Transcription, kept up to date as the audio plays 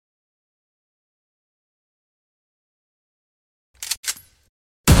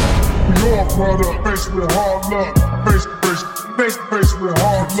all product, faced with hard luck. Faced with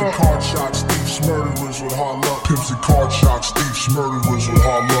hard Pimps and luck. card shots, thieves, murderers with hard luck. Pimps and card shots, thieves, murderers with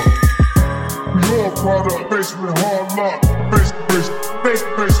hard luck. We all product, faced with hard luck. Faced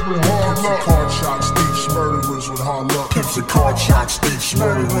with hard Pimps and luck. card shots, thieves, murderers with hard luck. Pimps and card shots, thieves,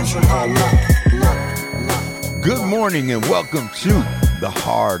 murderers with hard luck. Good morning and welcome to the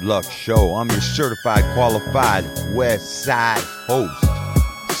Hard Luck Show. I'm your certified, qualified West Side host,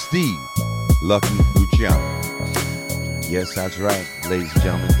 Steve Lucky Luciano. Yes, that's right, ladies and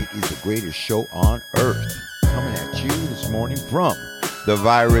gentlemen. It is the greatest show on earth. Coming at you this morning from the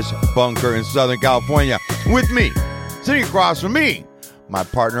Virus Bunker in Southern California. With me, sitting across from me, my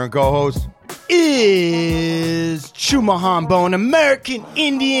partner and co-host, is Chumahan Bone, American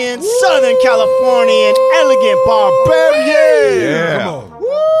Indian, Southern Californian, elegant barbarian. Yeah.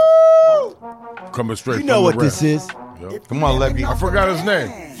 Woo! Coming straight You know from what the this is. Yep. Come on, Lepke. I forgot his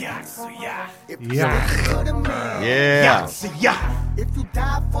name. Yeah. Yeah. If you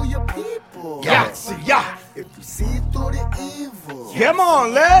die for your people, Yeah. if you see through the evil, Come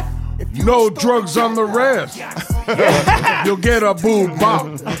on, lad. No drugs on the rest. You'll get a boob bop.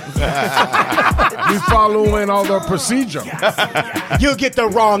 We following all the procedure. You'll get the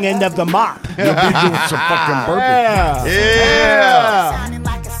wrong end of the mop. You'll be doing some fucking burpees. Yeah. sounding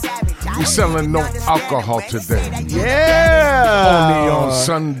like a savage. We selling no alcohol today. Yeah. Only on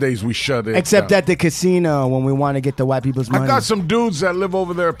Sundays we shut it Except down. at the casino when we want to get the white people's money. I got some dudes that live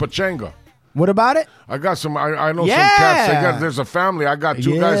over there at Pachanga. What about it? I got some. I know Yeah. some cats. There's a family. I got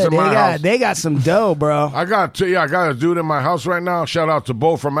two guys in my house. They got some dough, bro. I got a dude in my house right now. Shout out to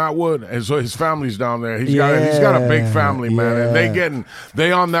Bo from Atwood, and so his family's down there. He's got a big family, man, and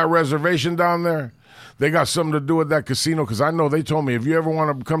they on that reservation down there. They got something to do with that casino because I know they told me if you ever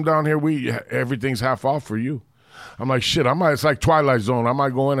want to come down here, everything's half off for you. I'm like, shit, it's like Twilight Zone. I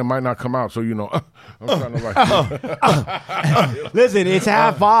might go in and might not come out. So, I'm trying to Listen, it's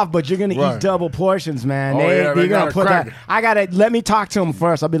half off, but you're gonna Right. eat double portions, man. Oh, They're they gonna gotta put crack that. it. Let me talk to them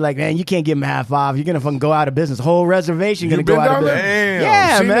first. I'll be like, man, you can't give them half off. You're gonna fucking go out of business. Whole reservation gonna go been out of down business. there?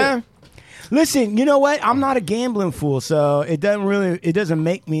 Yeah, Seen man. Listen, you know what? I'm not a gambling fool, so it doesn't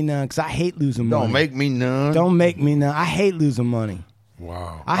make me none because I hate losing money. Don't make me none. Don't make me none. I hate losing money.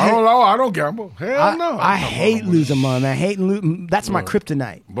 Wow. I hate- I don't gamble. Hell no. I hate losing money, man. That's my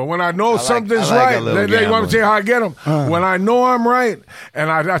kryptonite. But when I know something's I like a right, little they want gambling. to tell you how I get them. When I know I'm right,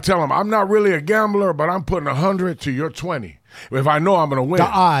 and I tell them, I'm not really a gambler, but I'm putting 100 to your 20. If I know I'm going to win. The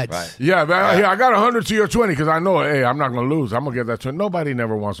odds. Right. Yeah, I got 100 to your 20 because I know, hey, I'm not going to lose. I'm going to get that 20. Nobody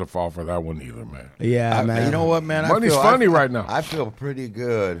never wants to fall for that one either, man. Yeah, man. You know what, man? Money's funny right now. I feel pretty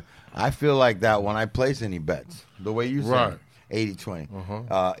good. I feel like that when I place any bets. The way you said Right.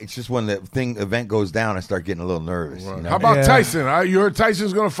 80-20. It's just when the event goes down, I start getting a little nervous. You know? How about Tyson? You heard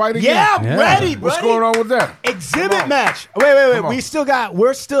Tyson's going to fight again? Yeah, I'm ready, What's buddy. going on with that? Exhibit match. Wait. Come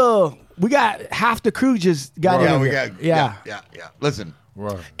on. We got half the crew just got Right. in. Yeah, we here. got. Yeah. Listen.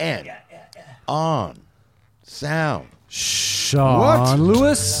 Right. And on sound. Sean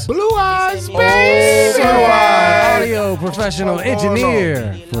Lewis, Blue eyes, baby. certified audio professional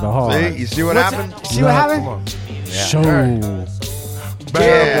engineer for the Hard See, you see what happened? See what happened? Come on. Show.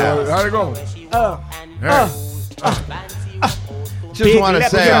 Bad boy. How'd it go? Just Big want to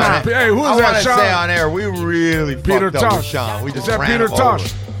left say in on mouth. Hey, who's I that, want to Sean? say on air, we really Peter fucked up with Tosh. Sean. We just Is that ran Peter him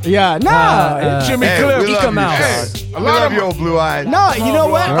Tosh? over. Yeah, no. Jimmy Hey, Cliff. we love you, Mouse. Hey, A we lot love of you, old blue eyes. No, you know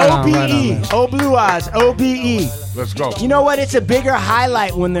what? Right on, OBE. right on, man. Oh, Blue Eyes. OBE. Let's go. You know what? It's a bigger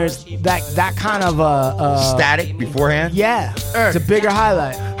highlight when there's that kind of Static beforehand. Yeah, Hey. it's a bigger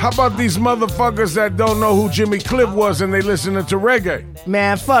highlight. How about these motherfuckers that don't know who Jimmy Cliff was and they listening to reggae?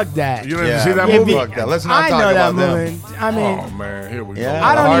 Man, fuck that. You didn't Yeah, see that yeah, movie? fuck that. Let's not I talk know that about them. movie. I mean, Oh, man, here we Yeah, go.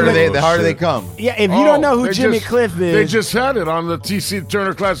 I don't the harder even- they come. yeah. If you don't know who they Jimmy just- Cliff is, They just had it on the T.C.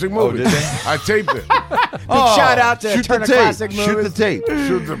 Turner Classic Movie. did they? I taped it. shout out to shoot Turner the tape. Classic Shoot the Movies. tape.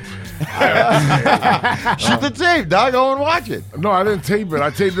 Shoot the. Shoot the tape, dog. Go and watch it. No, I didn't tape it.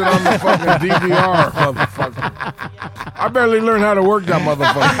 I taped it on the fucking DVR, motherfucker. I barely learned how to work that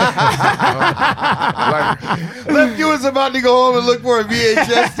motherfucker. Lepke was about to go home and look for a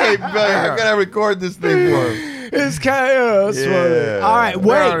VHS tape. I gotta record this thing for him. It's kind of Yeah. All right,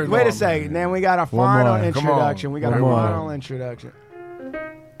 already wait know, a second. man. Then we got our One final more. Come on. introduction. We got our One more. final introduction.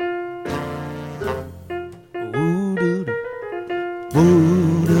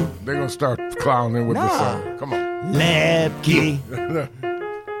 They're going to start clowning with the Nah. song. Come on. Lepke.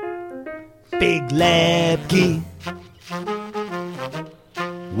 Big Lepke.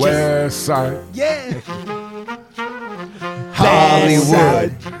 West Side. Yeah.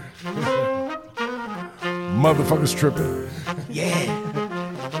 Hollywood. Motherfuckers tripping. Yeah.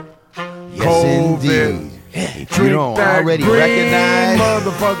 COVID. If you don't already recognize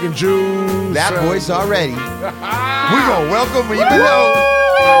motherfucking Jews. that voice already, we're going to welcome him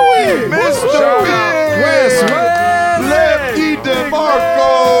Mr. Lepke DeMarco.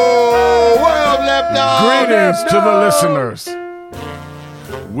 Well, Lepke. Greetings to the listeners.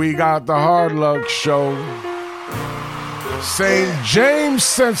 We got the Hard Luck Show. St. James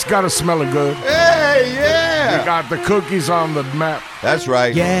Sense gotta smell it good. Hey, yeah. We got the cookies on the map. That's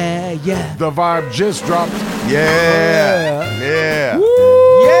right. Yeah. The vibe just dropped. Yeah.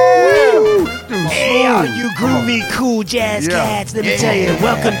 Hey, all you groovy, cool jazz cats, let me tell you,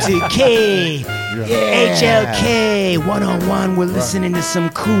 welcome to HLK 101. We're listening to some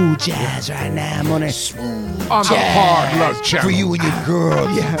cool jazz right now. I'm on a smooth On the Hard Luck Channel. For you and your girl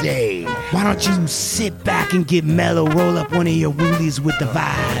today. Why don't you sit back and get mellow, roll up one of your woolies with the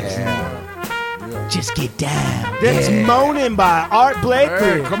vibes, and just get down. That's Moaning by Art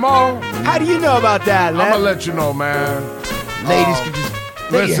Blakely. Hey, come on. How do you know about that, I'm gonna let you know, man. Ladies can just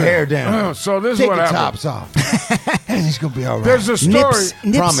let your hair down. So this Take is what your happened. tops off. Everything's going to be all right. There's a story.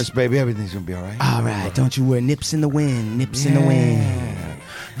 Nips. Promise, baby, everything's going to be all right. All right, don't you wear nips in the wind, nips in the wind.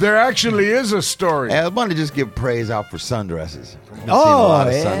 There actually is a story. Hey, I want to just give praise out for sundresses. I've seen a Oh, lot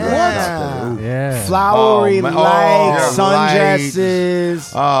of yeah. sundresses out there. Yeah. Flowery Oh, man. lights, Oh,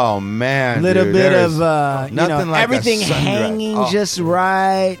 sundresses. Oh, man. Little dude, bit there's of, nothing like a everything sundress. hanging Oh. just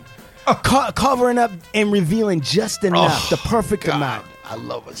right. Covering up and revealing just enough, the perfect amount. I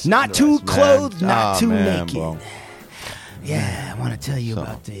love it. Not too clothed, not too naked. Bro. Yeah, I want to tell you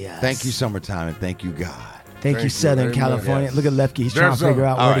about the... Thank you, summertime, and thank you, God. Thank you, you. Southern Amen. California. Yes. Look at Lepke. He's trying There's to figure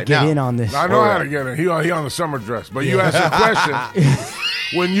out all where to right, get now- in on this. I know how to get it. He on the summer dress. But you ask a question.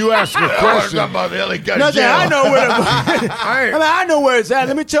 When you ask a question, Nothing. I know where I know where it's at.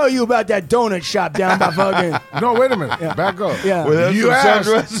 Let me tell you about that donut shop down by fucking... no, wait a minute. Back up. Yeah. Were there You some asked,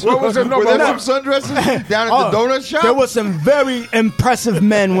 sundresses? what was it? No, Were but there what- some sundresses down at the donut shop? There was some very impressive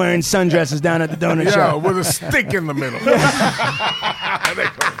men wearing sundresses down at the donut yeah, shop. with a stick in the middle.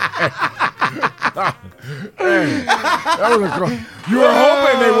 Hey, that was you were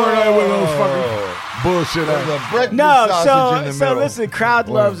hoping they weren't out with those fucking bullshit. There's a breakfast No, sausage in the so middle. listen, crowd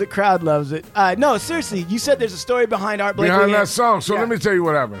loves it. Crowd loves it. No, seriously, you said there's a story behind Art Blakely. Behind that song. So Yeah. let me tell you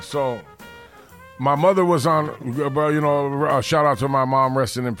what happened. So my mother was on, shout out to my mom,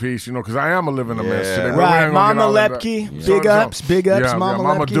 resting in peace, because I am a living amends Yeah. today. But we Right, ain't gonna Mama get all into Lepke. that. Big ups, Yeah, Mama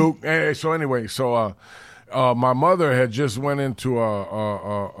Mama Lepke. Duke. Hey, so anyway, my mother had just went into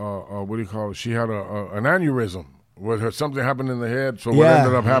what do you call it? She had an aneurysm. With her, something happened in the head. So what Yeah.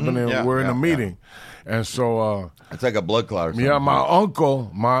 ended up happening? Yeah, we're in a yeah, meeting, and so It's like a blood clot or something. yeah, my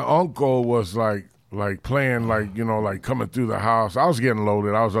uncle was like playing like coming through the house. I was getting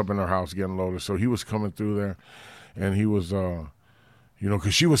loaded. I was up in her house getting loaded. So he was coming through there, and he was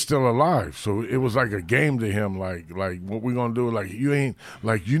because she was still alive. So it was like a game to him. Like what we gonna do? Like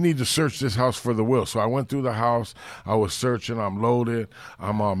you need to search this house for the will. So I went through the house. I was searching. I'm loaded.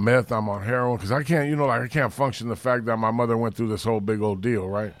 I'm on meth. I'm on heroin because I can't I can't function the fact that my mother went through this whole big old deal,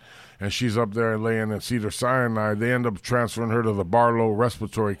 right? And she's up there laying in Cedar Sinai. They end up transferring her to the Barlow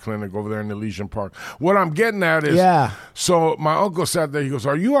Respiratory Clinic over there in Elysian Park. What I'm getting at is, so my uncle sat there. He goes,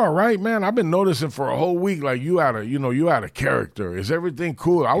 "Are you all right, man? I've been noticing for a whole week, like you had a character. Is everything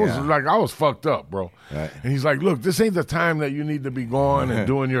cool?" I was fucked up, bro. Right. And he's like, "Look, this ain't the time that you need to be going and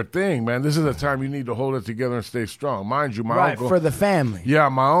doing your thing, man. This is the time you need to hold it together and stay strong." Mind you, my uncle, for the family. yeah,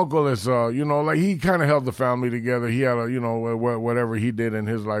 my uncle is, he kind of held the family together. He had whatever he did in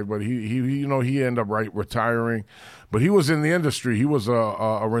his life, but he ended up retiring. But he was in the industry. He was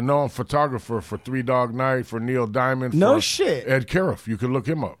a renowned photographer for Three Dog Night, for Neil Diamond. No for shit. Ed Cariff. You could look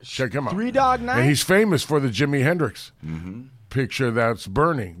him up. Check him out. Three Dog Night? And he's famous for the Jimi Hendrix picture that's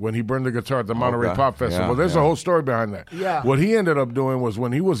burning when he burned the guitar at the Monterey Okay. Pop Festival. Yeah, There's a whole story behind that. Yeah. What he ended up doing was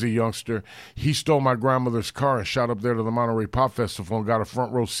when he was a youngster, he stole my grandmother's car and shot up there to the Monterey Pop Festival and got a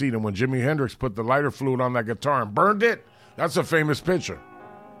front row seat. And when Jimi Hendrix put the lighter fluid on that guitar and burned it, that's a famous picture.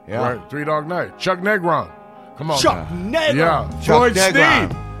 Yeah. Right? Three Dog Night. Chuck Negron. Come on. Chuck Negron. Yeah. Chuck Floyd Negron.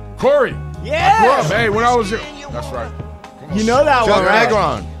 Steve. Corey. Yeah. I grew up. Hey, when I was here. That's right. You know that Chuck one, right?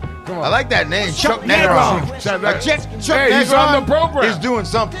 Negron. Come on. I like that name, Chuck Chuck Negron. Chuck Chuck Hey, he's on the program. He's doing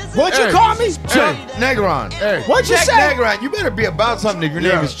something. What you Hey. call me? Chuck Negron. Hey. What'd you Chuck say? Negron. You better be about something if your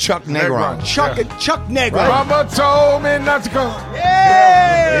name Yeah. is Chuck Negron. Negron. Chuck Negron. Mama told me not to come.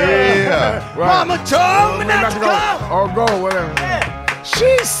 Yeah. Right. Mama told me not to come. Or go, whatever. Yeah.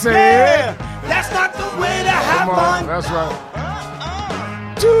 She said. That's not the way to have Come on. fun. That's right.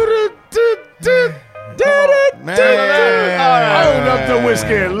 Man. I opened up the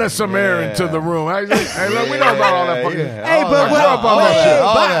whiskey and let some air into the room. Hey, look, we know about all that fucking. Hey,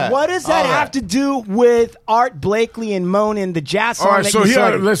 but what does that have to do with Art Blakely and Moanin', the jazz song? All right, that so you here,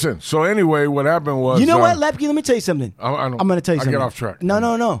 started? listen. So anyway, what happened was, You know what, Lepke? Let me tell you something. I'm going to tell you something. I get off track.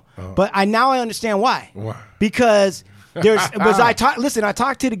 No. But now I understand why. Why? Because I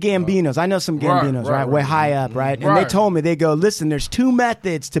talked to the Gambinos. I know some Gambinos, right? We're high up, right? And they told me, they go, listen, there's two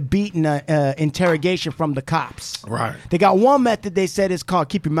methods to beating an interrogation from the cops. Right. They got one method they said is called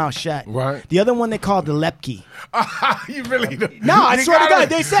keep your mouth shut. Right. The other one they called the Lepke. You really do. No, I swear to God,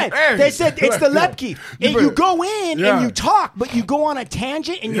 they said it's the Yeah. Lepke. And you go in and you talk, but you go on a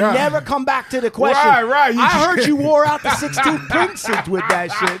tangent and you never come back to the question. Right. I heard you wore out the 16th Princeton with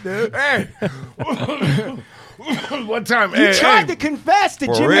that shit, dude. Hey. One time, You tried to confess to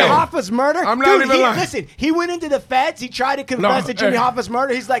Jimmy real. Hoffa's murder. I'm not even lying. Listen, he went into the feds. He tried to confess to Jimmy Hoffa's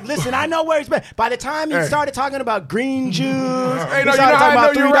murder. He's like, listen, I know where he's been. By the time he started talking about green Jews, Hey, no, you know how I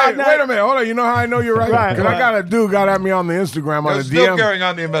know you're right. Wait a minute, hold on. You know how I know you're right? Because I got a dude got at me on the Instagram on They're the still DM. carrying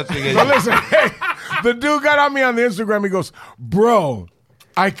on the investigation. But listen, hey, the dude got on me on the Instagram. He goes, bro,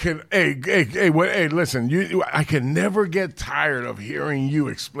 I can, listen, I can never get tired of hearing you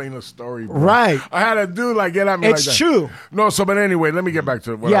explain a story, bro. Right. I had a dude get at me It's like that. true. No, but anyway, let me get back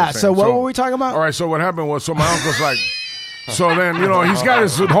to what I was saying. So what were we talking about? All right, so what happened was, my uncle's like, so then, he's got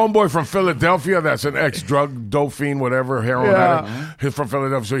his homeboy from Philadelphia that's an ex-drug, dope fiend, whatever, heroin addict. He's from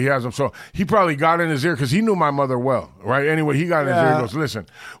Philadelphia, so he has him. So he probably got in his ear because he knew my mother well, right? Anyway, he got in his ear. He goes, listen,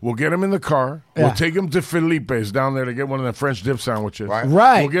 we'll get him in the car. Yeah. We'll take him to Felipe's down there to get one of the French dip sandwiches. Right.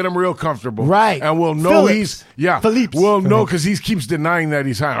 Right. We'll get him real comfortable. Right. And we'll know Phillips. Philippe's. We'll know because he keeps denying that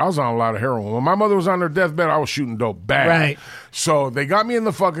he's high. I was on a lot of heroin. When my mother was on her deathbed, I was shooting dope bad. Right. So they got me in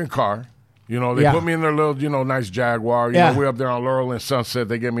the fucking car. They put me in their little, nice Jaguar. We're up there on Laurel and Sunset.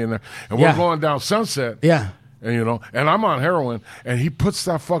 They get me in there. And we're going down Sunset. Yeah. And, and I'm on heroin. And he puts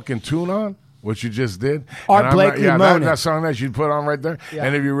that fucking tune on, what you just did. Art And I'm Blakely like, Moanin'. that song that you put on right there. Yeah.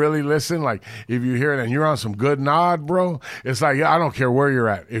 And if you really listen, if you hear it and you're on some good nod, bro, it's like, I don't care where you're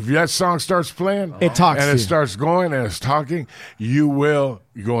at. If that song starts playing. It talks and to it you. starts going and it's talking, you will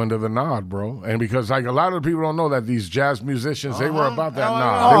go into the nod, bro. And because a lot of people don't know that these jazz musicians, they were about that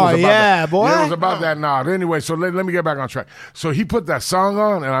nod. Oh, It was about yeah, boy. It was about that nod. Anyway, so let me get back on track. So he put that song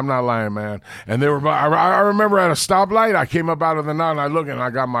on, and I'm not lying, man. And they were I remember at a stoplight, I came up out of the nod, and I look, and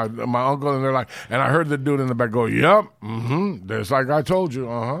I got my uncle, and they're like, and I heard the dude in the back go, yep, It's like I told you,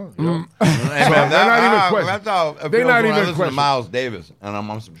 Yep. So they're not even questioning. That's how They're not even listen to questioning. Miles Davis, and I'm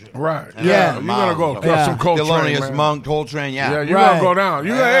on some shit. Right. Yeah. You're going to go across Yeah. some Coltrane, Thelonious man. Monk, Coltrane, Yeah, yeah. you're Right. going to go down.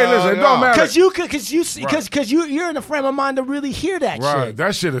 Hey, listen, it don't matter. Because you're in a frame of mind to really hear that Right. shit.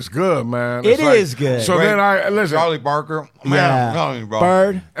 That shit is good, man. It It's like- is good. So Great. then I, listen. Charlie Barker, man, Yeah. I'm telling you, bro.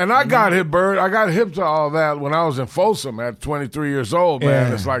 Bird. And I got hip, Bird. I got hip to all that when I was in Folsom at 23 years old, man.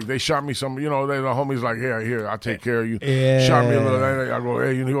 Yeah. It's like they shot me some, the homies like, here, I'll take care of you. Yeah. Shot me a little, I go,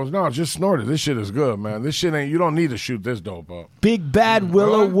 hey, he goes, no, just snort it. This shit is good, man. This shit you don't need to shoot this dope up. Big Bad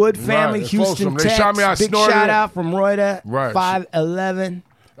Willow Wood family, Right, Houston, Folsom. They Texas. shot me, I Big snorted shout it. out from Royda, Right. 5'11".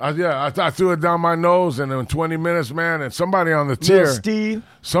 I threw it down my nose, and in 20 minutes, man, and somebody on the tier,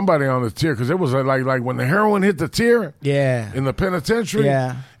 because it was like when the heroin hit the tier, Yeah. in the penitentiary,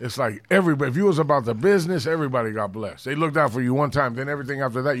 Yeah. it's like everybody. If you was about the business, everybody got blessed. They looked out for you one time, then everything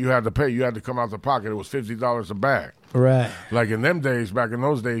after that you had to pay. You had to come out the pocket. It was $50 a bag. Right. Like in them days, back in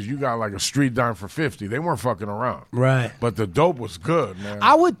those days, you got like a street dime for $50. They weren't fucking around. Right. But the dope was good, man.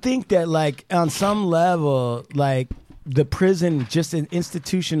 I would think that, like, on some level, like, the prison, just an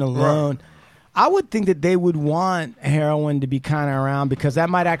institution alone, I would think that they would want heroin to be kind of around because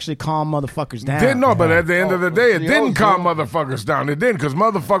that might actually calm motherfuckers down. Didn't know, but at the end of the day, it didn't calm motherfuckers down. It didn't, because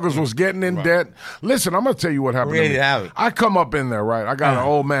motherfuckers was getting in debt. Listen, I'm going to tell you what happened to me. I come up in there, right? I got an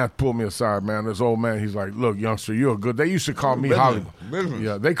old man pull me aside, man. This old man, he's like, look, youngster, you're good. They used to call me Hollywood.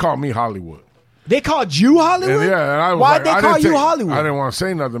 Yeah, they call me Hollywood. They called you Hollywood? And I was Why'd like, they call you Hollywood? I didn't want to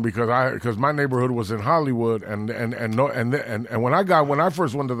say nothing because my neighborhood was in Hollywood, and when I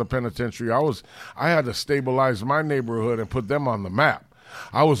first went to the penitentiary, I had to stabilize my neighborhood and put them on the map.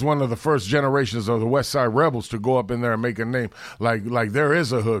 I was one of the first generations of the West Side Rebels to go up in there and make a name. Like there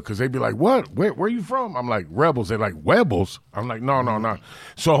is a hood, because they'd be like, what? Where you from? I'm like, Rebels. They're like, Rebels? I'm like, no.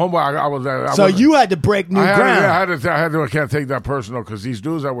 So, homeboy, you had to break new ground. I can't take that personal, because these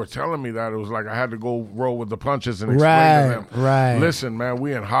dudes that were telling me that, it was like I had to go roll with the punches and explain to them. Right. Listen, man,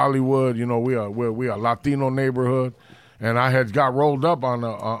 we in Hollywood. We a Latino neighborhood. And I had got rolled up on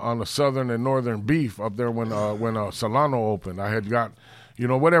the Southern and Northern Beef up there when Solano opened. I had got... you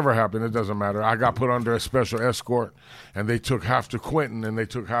know, whatever happened, it doesn't matter. I got put under a special escort, and they took half to Quentin, and they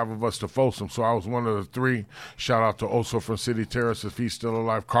took half of us to Folsom. So I was one of the 3. Shout out to Oso from City Terrace, if he's still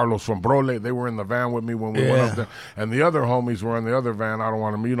alive. Carlos from Brole, they were in the van with me when we went up there. And the other homies were in the other van. I don't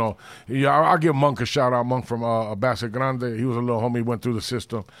want to, you know. Yeah, I'll give Monk a shout out. Monk from Bassett Grande. He was a little homie, went through the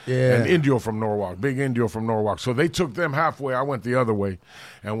system. Yeah. And Indio from Norwalk, big Indio from Norwalk. So they took them halfway. I went the other way.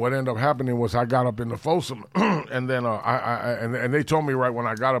 And what ended up happening was I got up in the Folsom, and then and they told me right when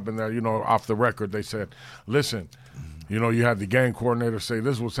I got up in there, you know, off the record, they said, listen, you know, you had the gang coordinator say,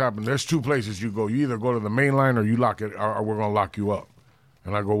 this is what's happening. There's 2 places you go. You either go to the main line or you lock it, or we're going to lock you up.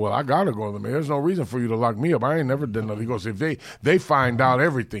 And I go, well, I got to go to the main. There's no reason for you to lock me up. I ain't never done nothing. He goes, if they find out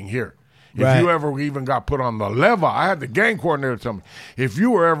everything here. If you ever even got put on the leva, I had the gang coordinator tell me, if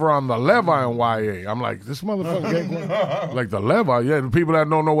you were ever on the leva in YA, I'm like, this motherfucker gang coordinator? Like the leva, the people that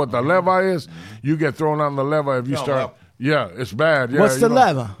don't know what the leva is, you get thrown on the leva if you start. Yeah, it's bad. Yeah, what's the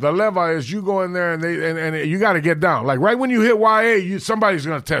leva? The leva is you go in there and you got to get down. Like right when you hit YA, somebody's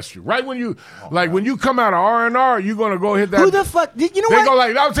gonna test you. Right when you when you come out of R&R, you're gonna go hit that. Who the fuck? You know they what? Go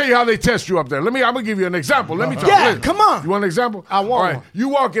like, I'll tell you how they test you up there. I'm gonna give you an example. Let me talk. Yeah, come on. You want an example? I want. All right, you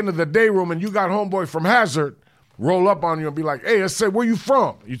walk into the day room and you got homeboy from Hazard roll up on you and be like, hey, let's say, where you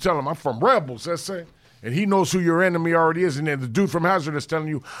from? You tell him I'm from Rebels. Let's say, and he knows who your enemy already is, and then the dude from Hazard is telling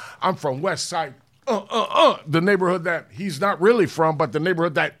you, I'm from West Side. The neighborhood that he's not really from, but the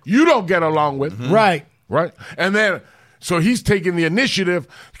neighborhood that you don't get along with. Mm-hmm. Right. And then, so he's taking the initiative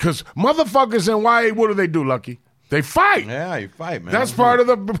because motherfuckers in YA, what do, Lucky? They fight. Yeah, you fight, man. That's part of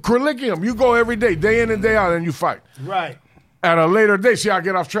the curriculum. You go every day in and day out, and you fight. Right. At a later date, see, I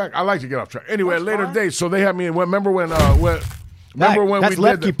get off track. I like to get off track. Anyway, at a later date, so they had me, remember when that's we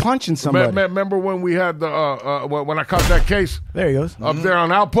Lepke did punching somebody. Remember when we had the, when I caught that case? There he goes. Up there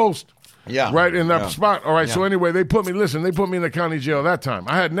on Outpost. Yeah. Right in that spot. All right. Yeah. So anyway, they put me in the county jail that time.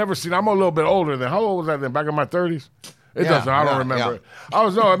 I had never seen, I'm a little bit older than, how old was I then? Back in my 30s? It doesn't, I don't remember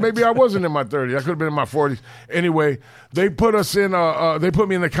it. Maybe I wasn't in my 30s. I could have been in my 40s. Anyway, they put us in, they put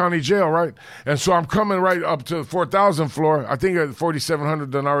me in the county jail, right? And so I'm coming right up to 4,000 floor. I think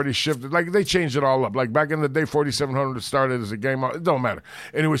 4,700 done already shifted. Like they changed it all up. Like back in the day, 4,700 started as a game. It don't matter.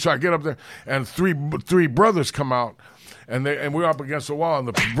 Anyway, so I get up there and three brothers come out. And we're up against the wall, and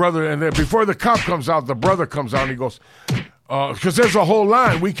the brother, and then before the cop comes out, the brother comes out, and he goes, because there's a whole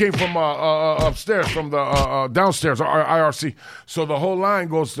line. We came from upstairs, from the downstairs, our IRC. So the whole line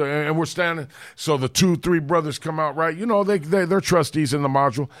goes to, and we're standing. So the 2-3 brothers come out, right? You know, they're trustees in the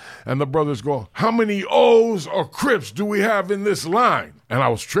module, and the brothers go, how many O's or Crips do we have in this line? And I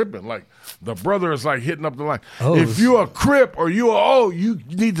was tripping, like. The brother is like hitting up the line. If you a Crip or you a O, you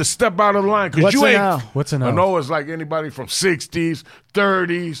need to step out of the line because you ain't. What's an O? An O is like anybody from 60s,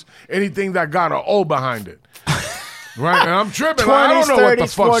 30s, anything that got an O behind it. Right? And I'm tripping. 20s, I don't know 30s, what the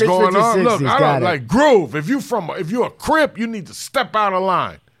fuck's 40s, going 50s, on. 60s, Look, I got don't it. like groove. If you a Crip, you need to step out of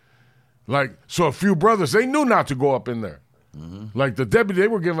line. Like, so a few brothers, they knew not to go up in there. Mm-hmm. Like the deputy, they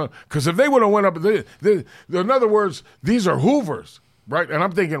were giving, because if they would have went up, in other words, these are Hoovers. Right, and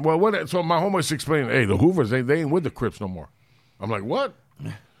I'm thinking, well, what? So my homeboy's explaining, hey, the Hoovers, they ain't with the Crips no more. I'm like, what?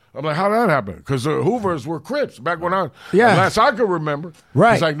 I'm like, how did that happen? Because the Hoovers were Crips back when last I could remember.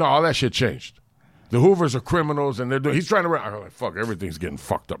 Right. He's like, no, all that shit changed. The Hoovers are criminals, and he's trying to. I'm like, fuck, everything's getting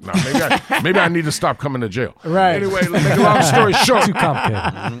fucked up now. Maybe I need to stop coming to jail. Right. Anyway, make a long story short. Too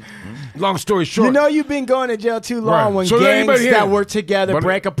complicated. Long story short. You know you've been going to jail too long Right. when So gangs here- that work together but-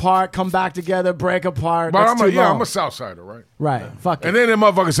 break apart, come back together, break apart. But That's too long. I'm a Southsider, right? Right. Fuck it. And then them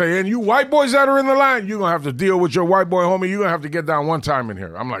motherfuckers say, and you white boys that are in the line, you're going to have to deal with your white boy homie. You're going to have to get down one time in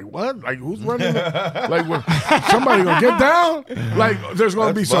here. I'm like, what? Like, who's running? Like, what, somebody going to get down? Like, there's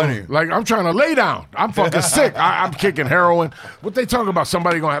going to be something. Like, I'm trying to lay down. I'm fucking sick. I'm kicking heroin. What they talking about?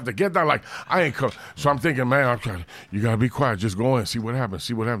 Somebody going to have to get down? Like, I ain't cooked. So I'm thinking, man, you got to be quiet. Just go in. See what happens.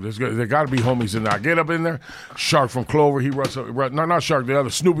 There got to be homies in there. I get up in there. Shark from Clover. He runs up. No, not Shark. The other.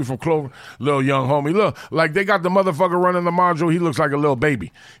 Snoopy from Clover. Little young homie. Look, like they got the motherfucker running the module. He looks like a little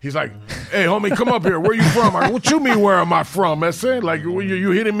baby. He's like, hey, homie, come up here. Where you from? I go, what you mean, where am I from? That's it. Like,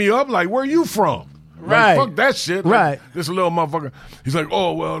 you hitting me up? Like, where you from? Right. Like, fuck that shit. Like, right. This little motherfucker. He's like,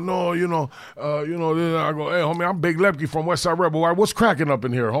 oh, well, no, then I go, hey, homie, I'm Big Lepke from West Side Rebel. What's cracking up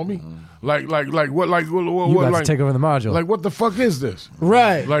in here, homie? Like, what, You about to take over the module. Like, what the fuck is this?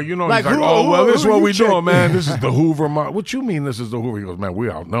 Right. Like, he's Like, like, who this is what you we check? doing, man. This is the Hoover module. What you mean this is the Hoover? He goes, man, we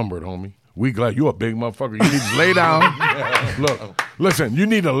outnumbered, homie. We glad you a big motherfucker. You need to lay down. Look, Listen, you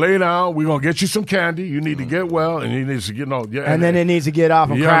need to lay down. We're gonna get you some candy. You need to get well, and you need to and then it needs to get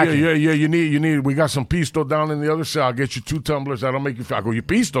off and crack. Yeah. You need. We got some pisto down in the other cell. I'll get you 2 tumblers. That'll make you feel. I go, you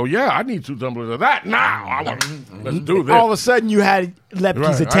pisto? Yeah, I need 2 tumblers of that now. Let's do this. All of a sudden, you had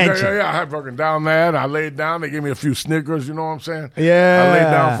Lepke's attention. I had fucking down there. I laid down. They gave me a few Snickers. You know what I'm saying? Yeah. I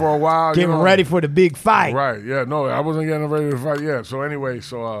laid down for a while. Getting ready for the big fight. Right. Yeah. No, I wasn't getting ready to fight yet. So anyway,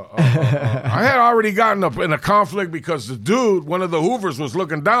 I had already gotten up in a conflict because the dude, one of the Hoovers, was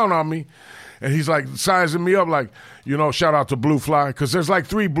looking down on me, and he's like sizing me up, like, shout out to Blue Fly, because there's like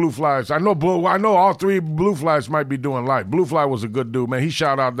 3 Blue Flies. I know all 3 Blue Flies might be doing life. Blue Fly was a good dude, man. He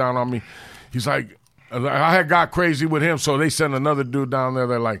shout out down on me. He's like, I had got crazy with him, so they sent another dude down there.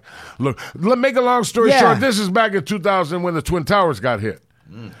 They're like, look, make a long story short, this is back in 2000 when the Twin Towers got hit.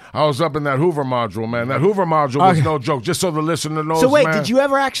 I was up in that Hoover module, man. That Hoover module was no joke, just so the listener knows, So wait, man, did you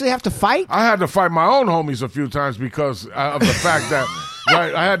ever actually have to fight? I had to fight my own homies a few times because of the fact that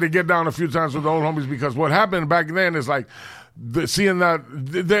I had to get down a few times with the old homies because what happened back then is like, seeing that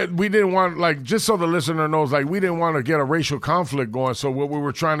we didn't want, like, just so the listener knows, like, we didn't want to get a racial conflict going. So what we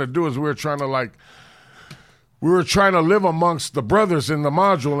were trying to do is we were trying to live amongst the brothers in the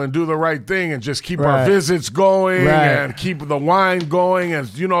module and do the right thing and just keep our visits going and keep the wine going.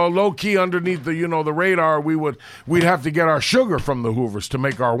 And, low key underneath the, the radar, we'd have to get our sugar from the Hoovers to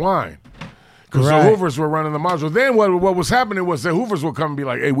make our wine. Because the Hoovers were running the module. Then what was happening was the Hoovers would come and be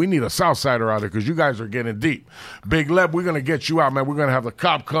like, hey, we need a Southsider out there because you guys are getting deep. Big Lep, we're going to get you out, man. We're going to have the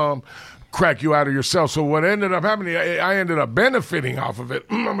cop come, crack you out of your cell. So what ended up happening, I ended up benefiting off of it.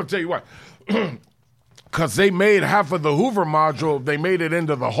 I'm going to tell you why. Because they made half of the Hoover module, they made it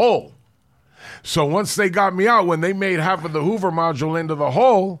into the hole. So once they got me out, when they made half of the Hoover module into the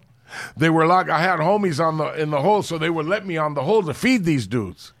hole, they were like, I had homies in the hole, so they would let me on the hole to feed these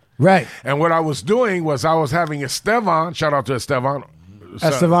dudes. Right. And what I was doing was I was having Estevan, shout out to Estevan.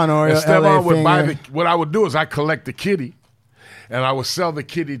 Estevan Oreo, Estevan would buy what I would do is I collect the kitty. And I would sell the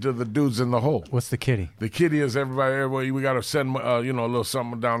kitty to the dudes in the hole. What's the kitty? The kitty is everybody. We got to send, a little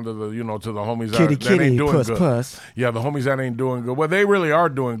something down to the, to the homies kitty, that ain't doing puss, good. Puss. Yeah, the homies that ain't doing good. Well, they really are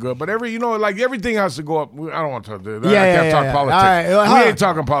doing good. But everything has to go up. I don't want to talk to that. I can't talk politics. All right, we ain't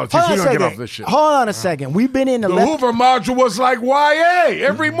talking politics. We don't get off this shit. Hold on a second. We've been in the Hoover module was like YA.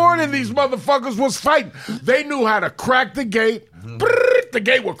 Every morning these motherfuckers was fighting. They knew how to crack the gate. The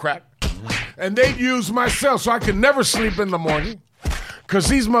gate would crack. And they'd use my cell so I could never sleep in the morning. Because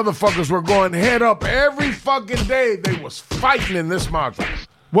these motherfuckers were going head up every fucking day. They was fighting in this module.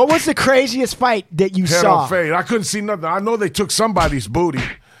 What was the craziest fight that you saw? Head on fade. I couldn't see nothing. I know they took somebody's booty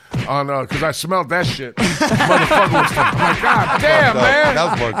because I smelled that shit. Motherfucker was I'm like, God damn, man.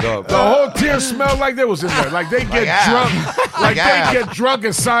 That was fucked up. The whole tier smelled like they was in there. Like they get drunk. Like they get drunk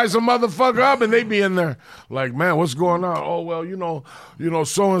and size a motherfucker up and they be in there. Like, man, what's going on? Oh, well,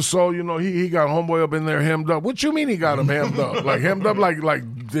 so-and-so, he got homeboy up in there hemmed up. What you mean he got him hemmed up? Like hemmed up like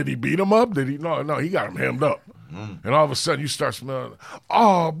did he beat him up? Did he? No, he got him hemmed up. And all of a sudden you start smelling,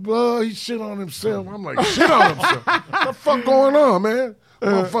 oh, blood, he shit on himself. I'm like, shit on himself? What the fuck going on, man?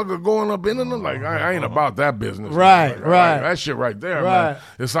 Motherfucker going up in them, like, I ain't about that business. Right. That shit right there, man.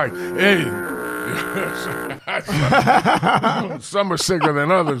 It's like, hey, some are sicker than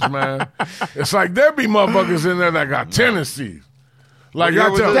others, man. It's like there be motherfuckers in there that got tendencies. Like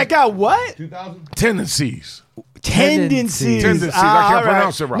I tell that got what? Tendencies. Tendencies. I can't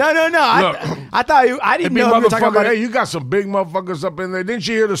pronounce it right. No. I thought I didn't know you were talking about. Hey, you got some big motherfuckers up in there. Didn't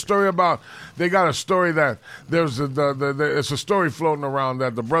you hear the story about? They got a story that there's it's a story floating around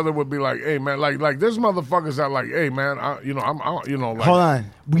that the brother would be like, hey man, like there's motherfuckers that like, hey man, like, hold on,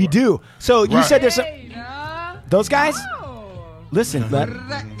 we do. So you said there's those guys. Listen,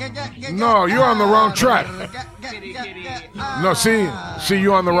 no, you're on the wrong track. No, see,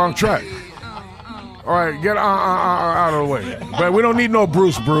 you're on the wrong track. All right, get out of the way. But we don't need no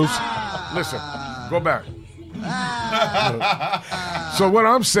Bruce. Listen, go back. So what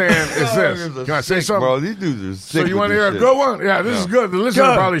I'm saying is this. Can I say something? Bro, these dudes are sick. So you want to hear a good one? Yeah, this is good. The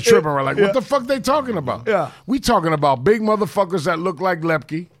listener probably tripping. Right? Like, what the fuck they talking about? Yeah. We talking about big motherfuckers that look like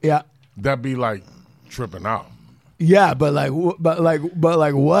Lepke. Yeah. That be like tripping out. Yeah, but like what? Like,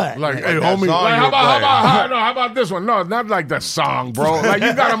 hey, homie, like, how about this one? No, not like that song, bro. Like,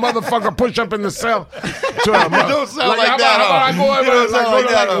 you got a motherfucker push up in the cell. Don't sound like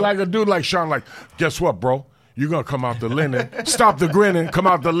that. Like a dude like Sean, like, guess what, bro? You're going to come out the linen. Stop the grinning, come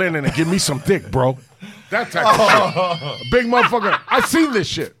out the linen, and give me some dick, bro. That type of shit. Big motherfucker. I seen this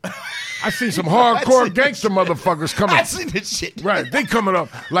shit. I seen some hardcore gangster motherfuckers coming. I seen this shit. Right, they coming up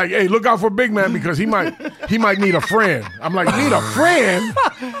like, hey, look out for Big Man because he might need a friend. I'm like, need a friend?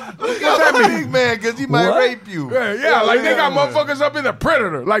 What's that mean? Big man, because he might rape you. Yeah, like they got motherfuckers up in the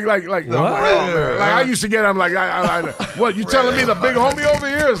Predator. Like, I used to get. I'm like, what? You telling me the big homie over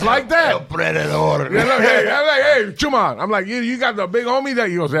here is like that? Predator. Yeah, look, hey, I'm like, hey, Chuman. I'm like, you got the big homie that?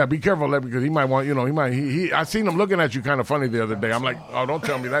 He goes, yeah, be careful, Lepke, because he might want, he might. I seen him looking at you kind of funny the other day. I'm like, oh, don't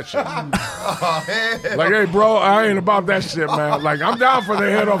tell me that shit. Like, hey, bro, I ain't about that shit, man. Like, I'm down for the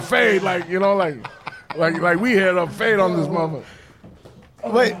head up fade. Like, like we head up fade on this moment.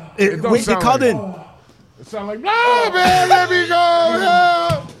 Wait, they called in. It sound like, no, man, let me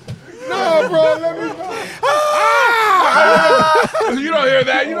go. No, bro, let me go. You don't hear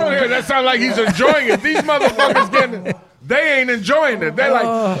that. You don't hear that. Sound like he's enjoying it. These motherfuckers they ain't enjoying it. They're like,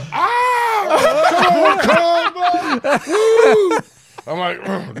 come on, woo. I'm like,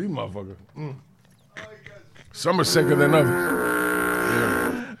 these motherfuckers. Some are sicker than others.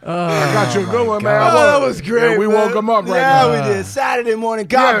 Yeah. I got you a good one, man. Oh, that was great. Yeah, we woke him up right Yeah, now. we did. Saturday morning.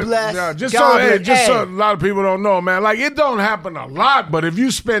 God bless. Yeah, just God bless. so a lot of people don't know, man. Like, it don't happen a lot, but if you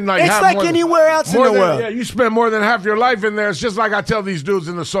spend like it's like anywhere else in the world. Yeah, you spend more than half your life in there. It's just like I tell these dudes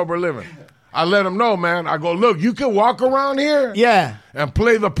in the sober living. I let them know, man. I go, look, you can walk around here, and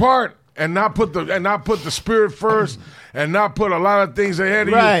play the part, and not put the spirit first. And not put a lot of things ahead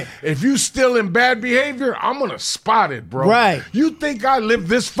of you. If you still in bad behavior, I'm going to spot it, bro. Right. You think I live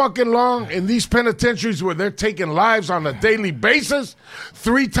this fucking long in these penitentiaries where they're taking lives on a daily basis?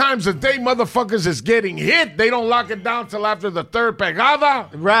 3 times a day, motherfuckers is getting hit. They don't lock it down till after the third pegada.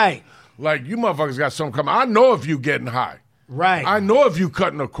 Right. Like, you motherfuckers got something coming. I know if you getting high. Right. I know if you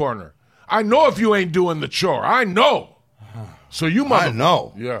cutting a corner. I know if you ain't doing the chore. I know. So you must. I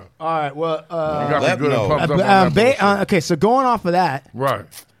know. Yeah. All right. Well, you got me good and pumped up on that okay. So going off of that, right?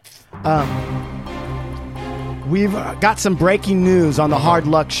 We've got some breaking news on the Hard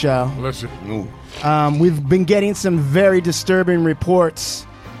Luck Show. Listen. We've been getting some very disturbing reports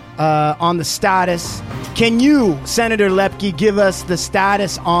on the status. Can you, Senator Lepke, give us the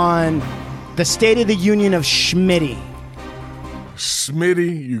status on the State of the Union of Schmitty?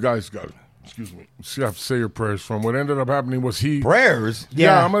 Schmitty, you guys got it. Excuse me. You have to say your prayers from. What ended up happening was prayers?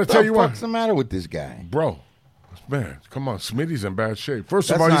 Yeah, I'm going to tell you what. What's the matter with this guy? Bro, man, come on. Schmitty's in bad shape. First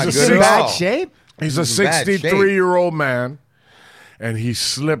That's of all, not he's good a at all. Bad shape? He's a 63-year-old man. And he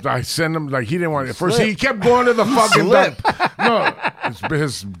slipped. I sent him, like, he didn't want it. First, he kept going to the fucking dump. No,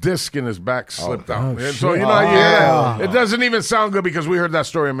 his disc in his back slipped out. And so, you know, it doesn't even sound good because we heard that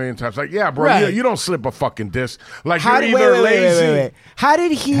story a million times. Like, yeah, bro, you don't slip a fucking disc. Like, you're either lazy. Wait. How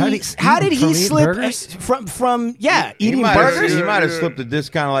did he slip from eating burgers? He might have slipped a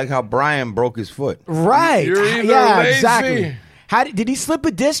disc kind of like how Brian broke his foot. Right. You're either lazy. Exactly. Did he slip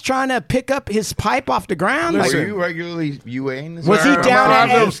a disc trying to pick up his pipe off the ground? Are you regularly UAing this? Was he down I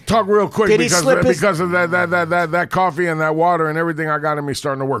have to talk real quick because of that coffee and that water and everything I got in me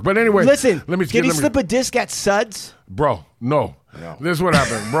starting to work. But anyway, listen, did he slip a disc at Suds? Bro, no. This is what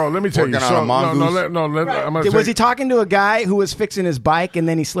happened, bro. Let me tell you. Was he talking to a guy who was fixing his bike and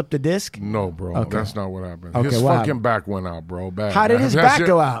then he slipped a disc? No, bro. Okay. That's not what happened. Okay, his fucking back went out, bro. Bad. How did his back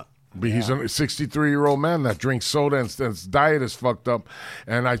go out? He's a 63-year-old man that drinks soda and his diet is fucked up.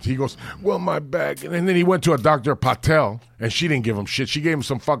 And he goes, well, my back. And then he went to a Dr. Patel, and she didn't give him shit. She gave him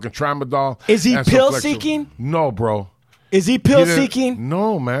some fucking tramadol. Is he pill-seeking? No, bro. Is he pill-seeking?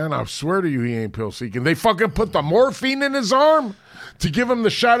 No, man. I swear to you, he ain't pill-seeking. They fucking put the morphine in his arm to give him the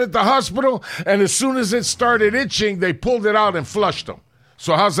shot at the hospital. And as soon as it started itching, they pulled it out and flushed him.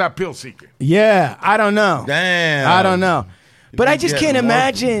 So how's that pill-seeking? Yeah, I don't know. Damn. I don't know. But I just can't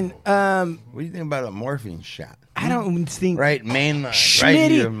imagine. What do you think about a morphine shot? I don't think. Right, main line.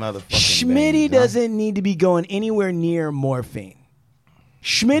 Schmitty doesn't need to be going anywhere near morphine.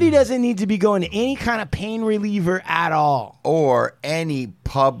 Schmitty doesn't need to be going to any kind of pain reliever at all. Or any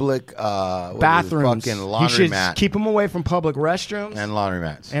public bathrooms. Fucking laundromat. He should keep him away from public restrooms. And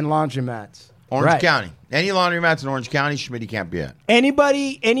laundromats. Orange County. Any laundromats in Orange County, Schmitty can't be at.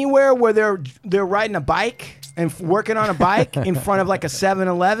 Anybody, anywhere where they're riding a bike and working on a bike in front of like a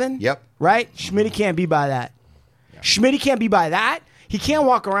 7-Eleven. Yep. Right? Schmitty can't be by that. Yep. Schmitty can't be by that. He can't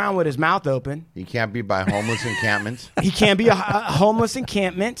walk around with his mouth open. He can't be by homeless encampments. He can't be a homeless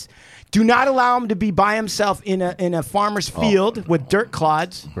encampment. Do not allow him to be by himself in a farmer's field with dirt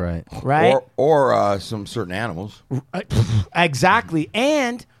clods. Right. Right? Or some certain animals. Exactly.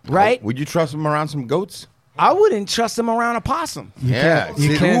 And, right? Would you trust him around some goats? I wouldn't trust him around a possum. Yeah.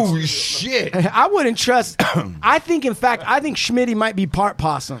 You can't- Ooh, shit. I wouldn't trust. I think Schmitty might be part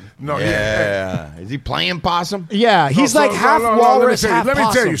possum. No, Yeah. Is he playing possum? Yeah, he's like half walrus, half Let me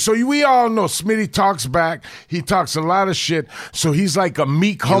possum. tell you. So we all know Schmitty talks back. He talks a lot of shit. So he's like a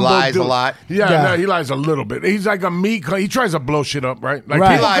meek, humble lies dude. a lot. Yeah, Yeah. no, he lies a little bit. He's like a meek. He tries to blow shit up, right? Like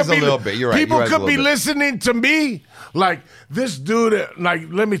Right. people He lies could a little bit. You're right. People He lies a could be little bit. listening to me. Like this dude. Like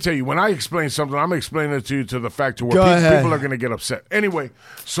let me tell you. When I explain something, I'm explaining it to you to the fact to where Go ahead. people are going to get upset. Anyway,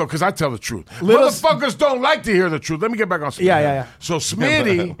 so because I tell the truth, Little- motherfuckers don't like to hear the truth. Let me get back on Schmitty. Yeah. So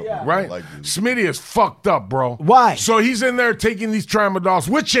Schmitty, right? Like Schmitty is fucked up, bro. Why? So he's in there taking these tramadols,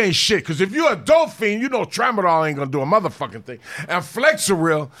 which ain't shit. Because if you're a dope fiend, you know tramadol ain't gonna do a motherfucking thing. And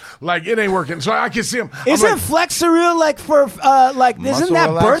Flexeril, like it ain't working. So I can see him. I'm Isn't like, Flexeril like for isn't that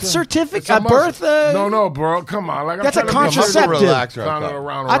birth relaxer? certificate? it's a A birth? no, bro. Come on. Like, I'm That's a trying to be Muscle contraceptive. relaxer. I thought.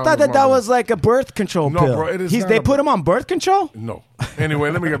 Around I thought the that mother- was like a birth control No, pill. bro, it is not They a- put him on birth control? No. Anyway,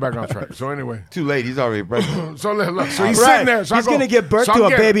 let me get back on track. So anyway. Too late. He's already pregnant. So look, so he's Right. sitting there. So He's I go, gonna give birth so to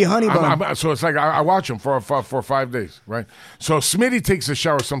I'm a baby honey bun. So it's like I watch him for 5 days, right? So Schmitty takes a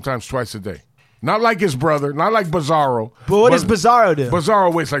shower sometimes twice a day. Not like his brother, not like Bizarro. But what does Bizarro do?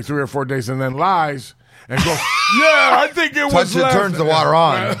 Bizarro waits like 3 or 4 days and then lies and goes, yeah, I think it was last. Turns the water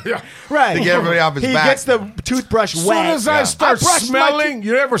on. Yeah. Right. To get everybody off his he back. gets the toothbrush Soon wet. as I start brushed my smelling,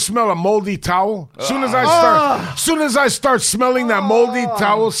 you ever smell a moldy towel? Soon as I start smelling that moldy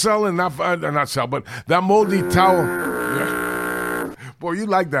towel selling, not sell, but that moldy towel. Yeah. Boy, you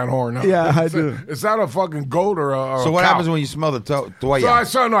like that horn, huh? Yeah, I do. Is that a fucking goat or a So what cow? happens when you smell the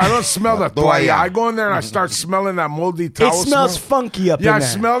toalla? No, I don't smell the Toalla. toalla. I go in there and I start smelling that moldy towel. It smells smell. funky up Yeah, I in there.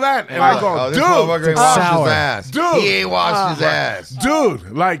 smell that, and I go, this motherfucker ain't dude, washed sour. his ass. Dude. He ain't washed his ass.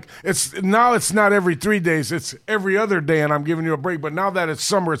 dude, like it's not every 3 days, it's every other day, and I'm giving you a break. But now that it's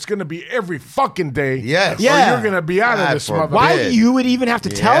summer, it's gonna be every fucking day. Yes. or Yeah. you're gonna be out of God this forbid. motherfucker. Why Bid. you would even have to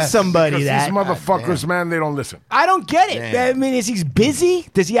tell Yes. somebody Because that? these motherfuckers, man, they don't listen. I don't get it. Damn. I mean, is he busy?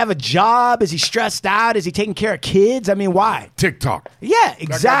 Does he have a job? Is he stressed out? Is he taking care of kids? I mean, why? TikTok. Yeah,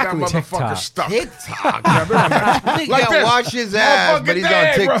 exactly. That motherfucker TikTok. stuck. TikTok. Yeah, they're on that. He Like can't this. wash his ass, Motherfucking but he's day,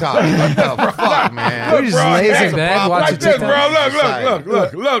 on bro. TikTok. What the fuck, man? We're just bro, lazy that's in a bed problem. watching Like this, TikTok.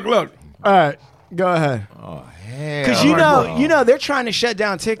 bro. Look. All right, go ahead. Because Hell, you know, they're trying to shut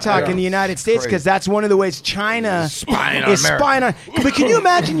down TikTok in the United States because that's one of the ways China Spying on is America. spying on. But can you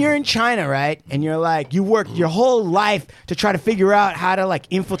imagine you're in China, right? And you're like, you worked your whole life to try to figure out how to like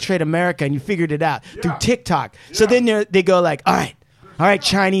infiltrate America, and you figured it out through TikTok. So then they go like, all right,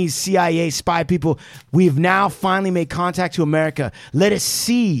 Chinese CIA spy people, we've now finally made contact to America. Let us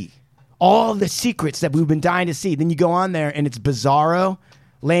see all the secrets that we've been dying to see. Then you go on there and it's Bizarro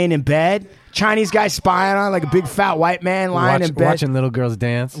laying in bed. Chinese guy spying on like a big fat white man lying in bed. Watching little girls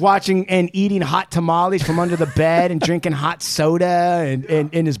dance. Watching and eating hot tamales from under the bed and drinking hot soda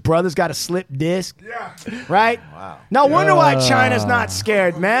and his brother's got a slip disc. Yeah. Right? Wow. No wonder why China's not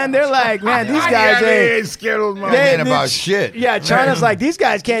scared, man. They're like, man, these guys they ain't. ain't scared of my They ain't about shit. Yeah, China's like, these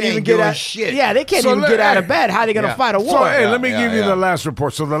guys can't They even ain't get doing out. shit. Yeah, they can't So even let- get out of hey. bed. How are they going to Yeah. fight a war? So, hey, let me Yeah, give you yeah. the last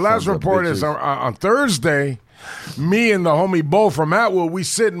report. So the last Sons of report is bitches. on Thursday. Me and the homie Bo from Atwood, we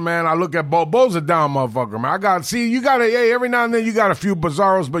sitting, man. I look at Bo. Bo's a down motherfucker, man. Hey, every now and then you got a few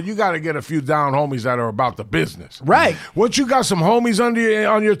bizarros, but you got to get a few down homies that are about the business. Right. Once you got some homies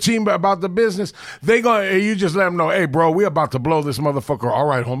on your team about the business, you just let them know, hey, bro, we about to blow this motherfucker. All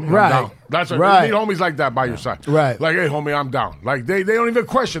right, homie, Right. I'm down. That's right. Right. You need homies like that by your side. Right. Like, hey, homie, I'm down. Like, they don't even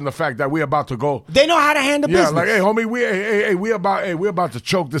question the fact that we about to go. They know how to handle Yeah, business. like, hey, homie, we about to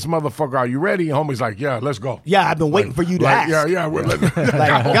choke this motherfucker. Are you ready? And homie's like, yeah, let's go. Yeah, I've been waiting for you to ask. Yeah.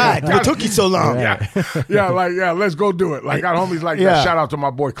 Like, God, what took you so long? Yeah, let's go do it. Like, got homies like Yeah. that. Shout out to my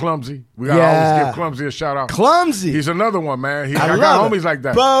boy Clumsy. We gotta Yeah. always give Clumsy a shout out. Clumsy. He's another one, man. I I got love it. homies like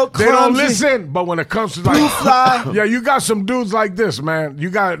that. Bro, they don't Clumsy. listen, but when it comes to Blue fly. yeah, you got some dudes like this, man. You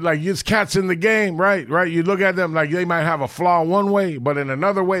got like it's cats in the game, right? You look at them like they might have a flaw one way, but in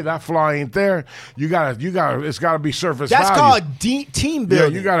another way that flaw ain't there. You gotta. It's gotta be surface That's value. called team Yeah,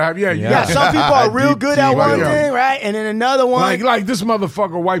 building. you gotta have. Yeah, you Yeah, gotta- some people are real Deep good at team one building. thing, right? And then another one. Like this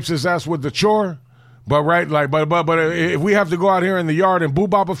motherfucker wipes his ass with the chore. But but if we have to go out here in the yard and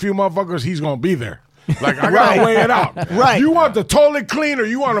boop up a few motherfuckers, he's gonna be there. Like I gotta Right. weigh it out. Right. You want the toilet clean or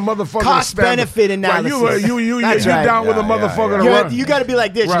you want a motherfucker Cost to stand benefit Right, analysis. you That's you right. down with a Yeah, motherfucker yeah, to run. You got to be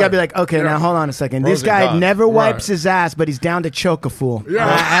like this. Right. You got to be like, okay, Yeah. now hold on a second. Pros This and guy cons. never wipes Right. his ass, but he's down to choke a fool.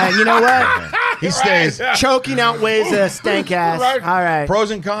 Yeah. You know what? He stays. Choking outweighs a stank ass. Right. All right.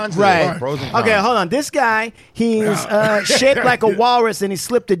 Pros and cons. Right. Pros and cons. Okay, hold on. This guy, he's shaped like a walrus, and he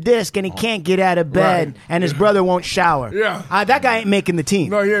slipped a disc, and he can't get out of bed, Right. and his brother won't shower. Yeah. That guy ain't making the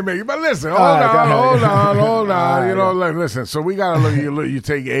team. No, you ain't making. But listen, hold right, go ahead. on. right, You know, like, listen. So we gotta look. You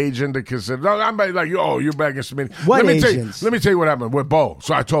take age into consideration. No, I'm like, you're back in Schmitty. What let agents? me tell you what happened with Bo.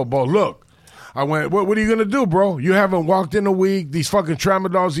 So I told Bo, look. I went, what are you going to do, bro? You haven't walked in a week. These fucking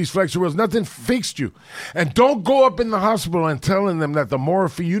Tramadols, these Flexerils, nothing fixed you. And don't go up in the hospital and telling them that the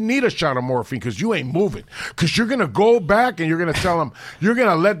morphine, you need a shot of morphine because you ain't moving. Because you're going to go back and you're going to tell them, you're going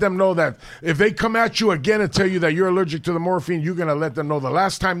to let them know that if they come at you again and tell you that you're allergic to the morphine, you're going to let them know the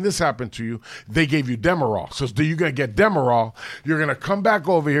last time this happened to you, they gave you Demerol. So you're going to get Demerol. You're going to come back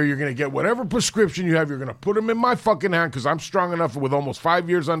over here. You're going to get whatever prescription you have. You're going to put them in my fucking hand because I'm strong enough with almost 5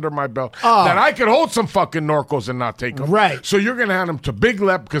 years under my belt that I could hold some fucking Norcos and not take them. Right. So you're going to hand them to Big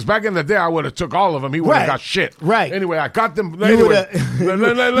Lep because back in the day I would have took all of them. He would have Right. got shit. Right. Anyway, I got them. You Anyway,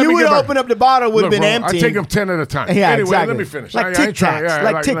 would have opened up the bottle, would have been empty. I take them 10 at a time. Yeah, anyway, exactly. let me finish. Like I Tic ain't trying- Tacs,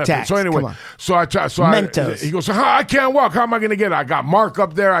 like Tic Tacs. So anyway, Come on. Mentos. He goes, I can't walk. How am I going to get it? I got Mark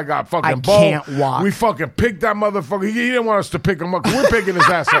up there. I got fucking I Bo. can't walk. We fucking picked that motherfucker. He didn't want us to pick him up. We're picking his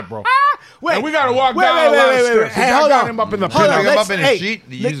ass up, bro. Wait, and we got to walk wait, down wait, a lot wait, of wait, stairs. wait. Hey, I hold got on. him up in the Hold pinnacle. on, Pick him let's- up in a hey, sheet.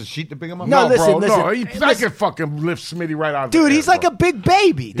 You use a sheet to pick him up. No, listen, bro, listen. no. I Listen. could fucking lift Smitty right out of Dude, the he's air, like bro. a big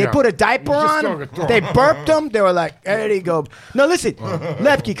baby. They Yeah. put a diaper Just on throw him. it. They burped him. They were like, there you go. No, listen,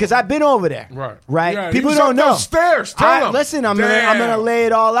 Lepke, because I've been over there. Right? Yeah, People he's don't up know. those stairs. Tell him. Listen, I'm Damn. gonna lay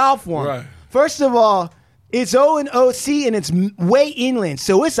it all out for him. Right. First of all, it's O and OC and it's way inland,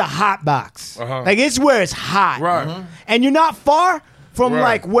 so it's a hot box. Uh-huh. Like it's where it's hot. Right. And you're not far from Right.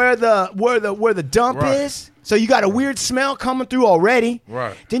 like where the dump Right. is. So you got a weird smell coming through already.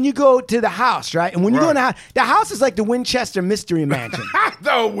 Right. Then you go to the house, right? And when you go in Right. the house is like the Winchester Mystery Mansion.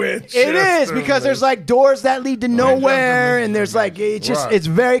 No witch. It is because there's like doors that lead to nowhere, and there's like it's just Right. it's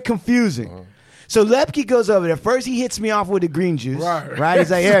very confusing. So Lepke goes over there. First, he hits me off with the green juice. Right? He's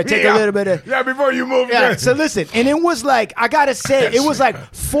like, here, take a little bit of. Yeah, before you move. Yeah. So listen, and it was like I gotta say, it was like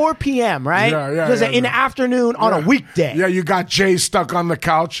 4 p.m. Right? Yeah, It was like in the afternoon on a weekday. Yeah, you got Jay stuck on the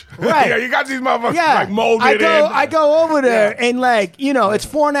couch. Right. Yeah, you got these motherfuckers Yeah, like molded in. I go over there and like it's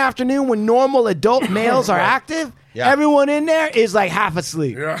 4 in the afternoon when normal adult males are active. Yeah. Everyone in there is like half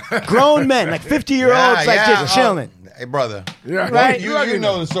asleep. Yeah. Grown men, like 50-year-olds, like just chilling. Hey, brother. Yeah. Right. You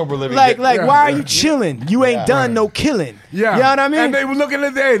know the sober living. Like, Yeah. why are you chilling? You ain't done no killing. Yeah, You know what I mean? And they were looking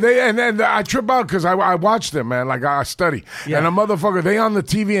at and I trip out because I watch them, man. Like I study, and a motherfucker they on the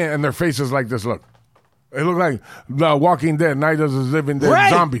TV and their faces like this. Look, they look like The Walking Dead, Night of the Living Dead, Right.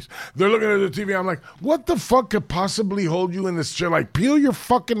 zombies. They're looking at the TV. I'm like, what the fuck could possibly hold you in this chair? Like, peel your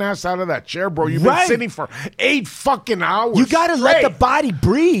fucking ass out of that chair, bro. You've been Right. sitting for 8 fucking hours. You gotta let the body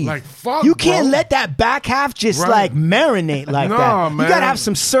breathe. Like, fuck, You can't bro. let that back half just Right. like marinate like No, that. man. You gotta have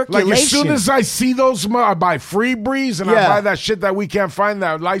some circulation. Like as soon as I see those, I buy Free Breeze and I Yeah. buy that shit that we can't find.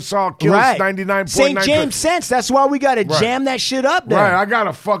 That Lysol kills right. 99.9. St. James Sense. That's why we gotta jam that shit up there. Right, I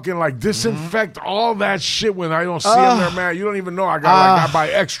gotta fucking like disinfect all that shit when I don't see them there, man. You don't even know. I buy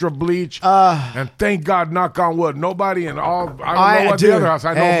extra bleach, and thank God, knock on wood, nobody in all. I don't know what the other house.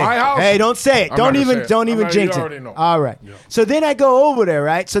 I know my house. Hey, don't say it. I'm Don't not gonna even say it. don't I'm even not- jinx you it. already know. All right. So then I go over there,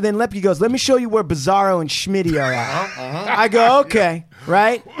 right? So then Lepke goes, "Let me show you where Bizarro and Schmitty are at." I go, "Okay."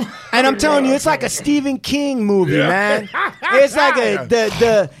 Right? And I'm telling you, it's like a Stephen King movie, man. It's like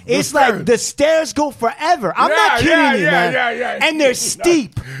it's like the stairs go forever. I'm not kidding you, man. Yeah. And they're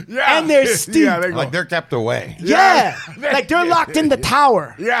steep. Yeah. And they're steep. Yeah, they go. Like they're kept away. Yeah. Like they're locked in the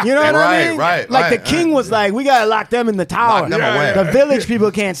tower. Yeah. You know what I Right, mean? right, Like right, the king was like, we gotta lock them in the tower. Lock them away. The village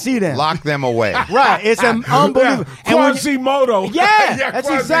people can't see them. Lock them away. Right. It's an unbelievable. Yeah. Quasimodo. Yeah, that's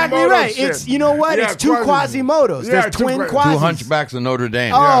exactly Quasimodo right. shit. It's it's two Quasimodos. Yeah, There's two twin Quas- Quasis. 2 hunchbacks of Notre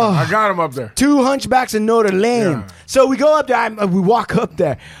Dame. Oh. I got him up there. 2 hunchbacks in Notre Dame. Yeah. So we go up there. We walk up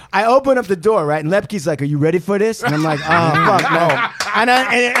there. I open up the door, right? And Lepke's like, "Are you ready for this?" And I'm like, "Oh fuck no!" And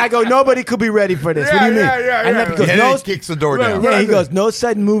I go, "Nobody could be ready for this. What do you mean?" Yeah. And Lepke goes, And "No." he kicks the door down. Yeah, he goes, "No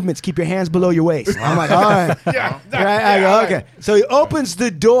sudden movements. Keep your hands below your waist." I'm like, "All right." Yeah. Right? I go, "Okay." So he opens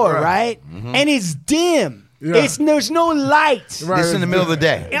the door, right? And it's dim. Yeah. There's no light. Right. This in the middle of the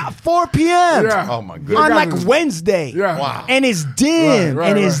day. Yeah, 4 p.m. Yeah. Oh my goodness. On They like got this- Wednesday. Yeah. Wow. And it's dim Right,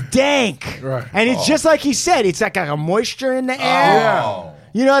 and right. it's dank. Right. And it's just like he said, it's like a moisture in the air. Yeah.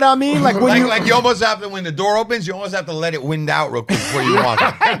 You know what I mean? Like when like you almost have to, when the door opens, you almost have to let it wind out real quick before you walk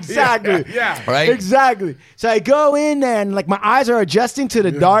in. Exactly. Yeah. Right? Exactly. So I go in there and like my eyes are adjusting to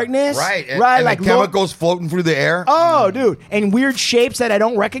the darkness. Right. And, right. and like the chemicals floating through the air. Oh, dude. And weird shapes that I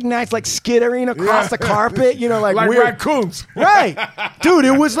don't recognize, like skittering across the carpet, you know, like weird. raccoons. Right. Dude,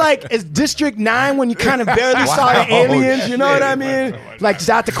 it was like it's District 9 when you kind of barely saw the aliens, you know what I mean? Like it's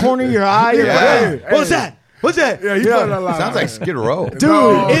out the corner of your eye. You're like, hey, what's that? What's that? Yeah, you put a lot. Sounds like Skid Row. Dude,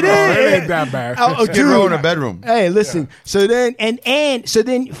 it is. It ain't that bad. Skid Row in a bedroom. Hey, listen. So then, and so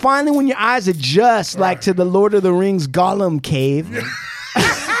then, finally, when your eyes adjust, like to the Lord of the Rings Gollum cave,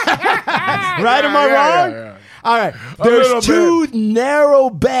 right? Am I wrong? Yeah. All right. little There's two narrow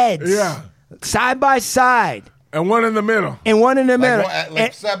beds, Yeah. side by side, And one in the middle. and one in the middle.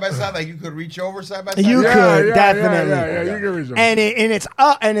 Like side by side, like you could reach over side by side. You could definitely. Yeah, you can reach them.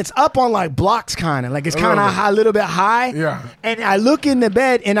 And it's up on like blocks, kind of like it's kind little of bit. high, a little bit high. Yeah. And I look in the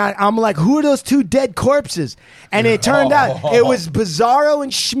bed and I'm like, who are those two dead corpses? And it turned out it was Bizarro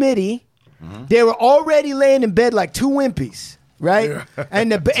and Schmitty. They were already laying in bed like two wimpies. Right,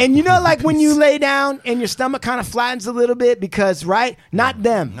 and you know, like when you lay down and your stomach kind of flattens a little bit because, right, not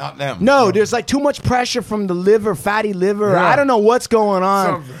them. No, there's like too much pressure from the liver, fatty liver. Yeah. I don't know what's going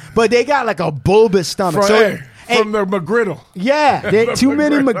on, Something. but they got like a bulbous stomach. From the McGriddle. Yeah, too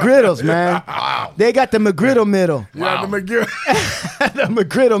many McGriddles, man. Wow. They got the McGriddle middle. Yeah, the McGriddle. The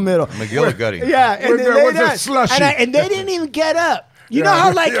McGriddle middle. McGillicuddy. Yeah, and With they the- lay with the down. slushy. And they didn't even get up. You know Yeah.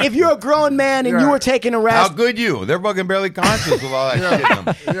 how, like, Yeah. if you're a grown man and you Yeah. were taking a How rest, good you? They're fucking barely conscious with all that shit in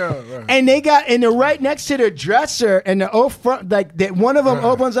them. Yeah, right. and they're right next to their dresser, and the front, like, one of them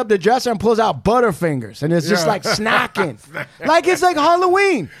opens up the dresser and pulls out Butterfingers, and it's just Yeah. like snacking, like it's like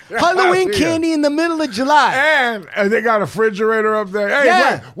Halloween Yeah. candy in the middle of July. And they got a refrigerator up there. Hey,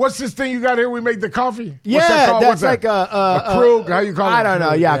 Yeah. wait, what's this thing you got here? We make the coffee. Yeah, What's that called? that's What's that? like a Krug. How you call it? I don't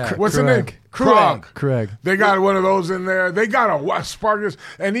know. Yeah, What's the name? Krug. Craig. They got one of those in there. They got a Sparkers.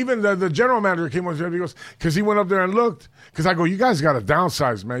 And even the general manager came on and he goes, because he went up there and looked. Because I go, you guys got to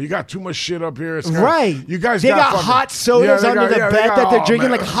downsize, man. You got too much shit up here. It's kinda- Right. You guys they got fucking- hot sodas Yeah, they under the yeah, bed got- that they're oh, drinking,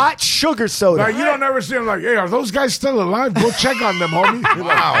 man. like hot sugar soda. Like, you don't ever see them like, hey, are those guys still alive? Go check on them, homie.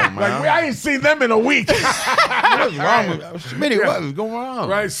 Wow, man. Like, I ain't seen them in a week. What's wrong with Schmitty? What is going on?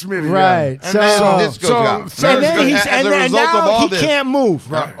 Right, Smitty. Right. And So- then this goes out. so- and then Thursday, he's as and a then result of now all he this- can't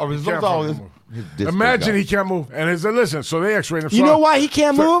move. Right. A result Can't of all fucking this. move. his disc goes Imagine out. he can't move. And it's listen, so they x-rayed him. You know why he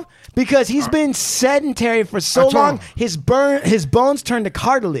can't move? Because he's been sedentary for so told long. him. His bones turn to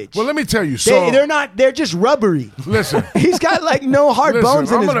cartilage. Well, let me tell you. So They're just rubbery. listen. He's got like no hard Listen,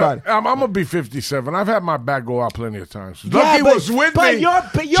 bones in his body. I'm gonna be 57. I've had my back go out plenty of times. Yeah, Lucky but, was with but me. you're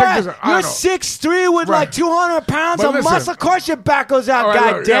Check this out. I you're know. 6'3" with Right. like 200 pounds But of listen. muscle. Of course your back goes out. All right,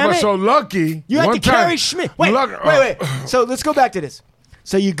 God look, damn but it! So Lucky. You had one to carry time- Schmidt. Wait. Luck- So let's go back to this.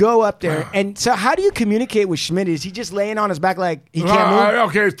 So you go up there, and so how do you communicate with Schmidt? Is he just laying on his back like he can't move?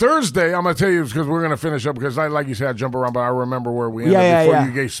 Okay, Thursday, I'm going to tell you because we're going to finish up because like you said, I jump around, but I remember where we ended Yeah, before yeah.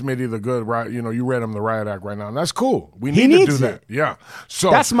 you gave Smitty the good, right? You know, you read him the riot act right now, and that's cool. We He need to needs do it. that. Yeah.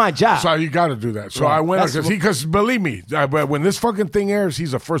 So That's my job. So you got to do that. So I went because believe me, but when this fucking thing airs,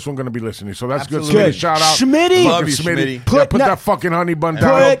 he's the first one going to be listening. So that's Absolutely. good. Good. Smitty, shout out. Schmitty. Love you, Smitty. Schmitty. Put Put that fucking honey bun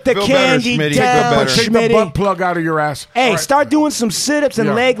down. Put the Feel better, candy Schmitty. down, Feel better. Take the Schmitty. butt plug out of your ass. Hey, start doing some sit-ups and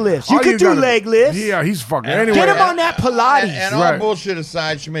Yeah. leg lifts. You All could do gotta- leg lifts. Yeah, he's fucking. Anyway, Get him on that Pilates. And all Right. bullshit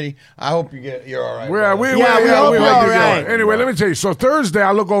aside, Schmitty, I hope you're all right. We brother. we hope you're all right. Anyway, let me tell you. So Thursday,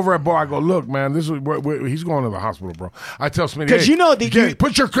 I look over at Bo. I go, look, man, this is he's going to the hospital, bro. I tell Smitty, 'Cause hey, you know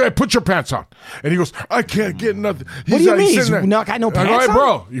put your pants on, and he goes, I can't get nothing. What do you mean? sitting there. He's not got no I go,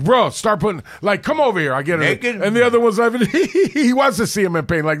 pants hey, bro, start putting come over here. I get it. Naked? And the other one's like, he wants to see him in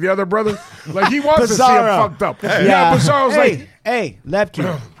pain, like the other brother, like he wants to see him Bizarro. fucked up. Yeah, Bizarro's like. Hey,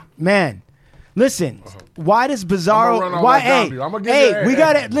 Lepke, man, listen. Why does I'ma Bizarro? run all Why? that down Hey, to you. I'ma give you- we hey,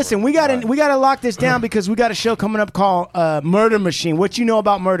 gotta hey. listen. We gotta lock this down because we got a show coming up called Murder Machine. What you know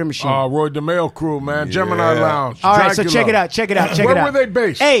about Murder Machine? Roy DeMail crew, man, Gemini Lounge. All right, so Dracula. check it out. Check it out. Check Where it out. were they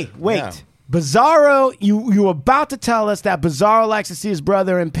based? Hey, wait. Yeah. Bizarro, you were about to tell us that Bizarro likes to see his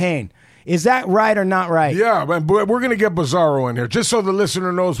brother in pain. Is that right or not right? Yeah, man, but we're going to get Bizarro in here. Just so the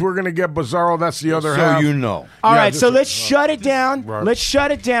listener knows, we're going to get Bizarro. That's the other So half. you know. All Yeah, right, just- so let's shut it down. Right. Let's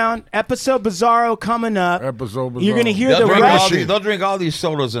shut it down. Episode Bizarro coming up. Episode Bizarro. You're gonna hear They'll the drink, rest. they'll drink all these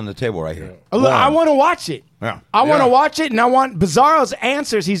sodas on the table right here. Look, I want to watch it. Yeah. I want to Yeah. watch it, and I want Bizarro's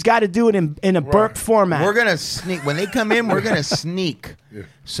answers. He's got to do it in a burp format. We're gonna sneak when they come in. We're gonna sneak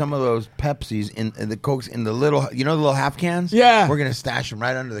some of those Pepsis in the Cokes in the little, the little half cans. Yeah. we're gonna stash them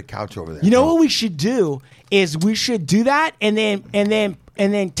right under the couch over there. You know what we should do is we should do that, and then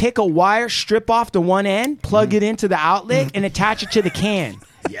and then take a wire, strip off the one end, plug it into the outlet, and attach it to the can.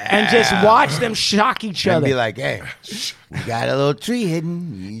 Yeah. And just watch them shock each And other. be like, hey, we got a little tree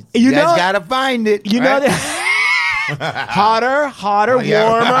hidden. You You guys know- got to find it. you know right? that. Hotter,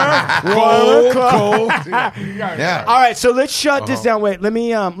 yeah. warmer, Cold. Yeah. All right, so let's shut this down. Wait, let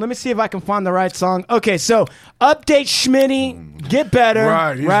me see if I can find the right song. Okay, so update Schmitty, get better.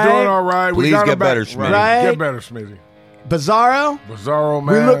 Right, he's doing all right. We Please got get him back. better, Schmitty. Right. Get better, Smitty. Bizarro, Bizarro,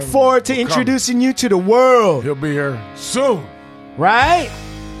 we man. look forward to We're coming. introducing you to the world. He'll be here soon. Right?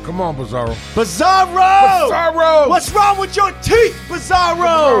 Come on, Bizarro. Bizarro! Bizarro! What's wrong with your teeth, Bizarro,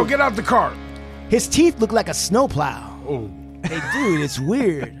 Bizarro? get out the car. His teeth look like a snowplow. Oh. Hey, dude, it's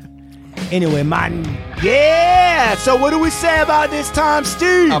weird. Anyway, yeah. So what do we say about this time,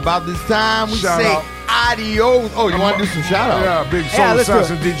 Steve? About this time, we Shout say out. adios. Oh, you want to do some shout outs? Yeah, Big Yeah, Soul let's do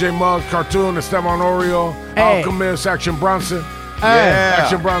Assassin, DJ Muggs, Cartoon, Esteban Oreo, Hey. Alchemist, Action Bronson. Yeah.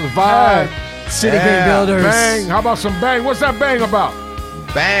 Action Bronson, Vibe. City Yeah. Green Builders. Bang. How about some Bang? What's that Bang about?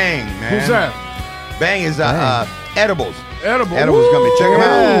 Bang, man. Who's that? Bang is Edibles. Edible. Edibles coming. Check 'em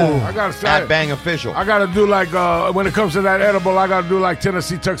out. Woo. I gotta say, At Bang Official. I gotta do like when it comes to that edible, I gotta do like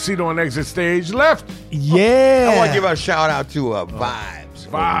Tennessee Tuxedo and Exit Stage Left. Yeah. I want to give a shout out to Vibes.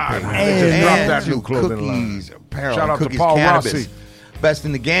 Vibe. And They just dropped that to new clothing line. Cookies Apparel. Shout out to Cookies Paul Cannabis. Rossi. Best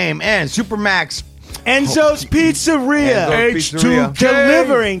in the game. And Supermax. Enzo's Pizzeria. Enzo's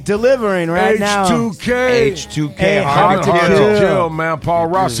H2K. Delivering right now. H2K. H2K. Hey, Hard to Hard kill. to kill, man. Paul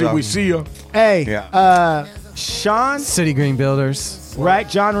Rossi, we see you. Hey, Yeah. Sean, City Green Builders. right?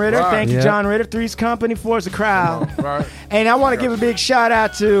 John Ritter. Right. Thank you, Yeah. John Ritter. Three's Company, Four's the crowd. Right. And I want to give a big shout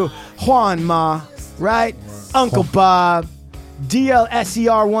out to Juan Ma, right? Uncle Bob,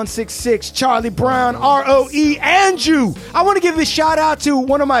 DLSER166, Charlie Brown, ROE, Andrew. I want to give a shout out to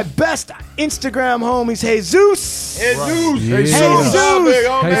one of my best Instagram homies, Jesus. Jesus.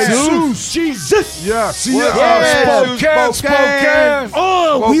 Jesus. Jesus. Yeah, see What ya. up, Spokane, Spokane.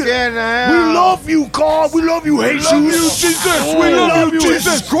 Oh, we love you, God. We love you, Jesus. We love you, Jesus. We love you,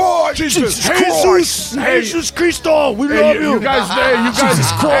 Jesus Christ. Jesus Christ. Jesus Cristo. We Hey, love you you. guys,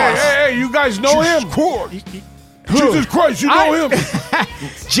 Jesus Christ. Hey, you guys know him? Jesus Christ, you know him?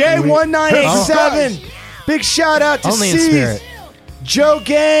 J1987. Big shout out to Only in C's. spirit. Joe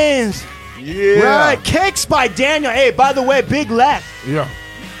Gaines. Yeah. Right. Cakes by Daniel. Hey, by the way, Big Left. Yeah.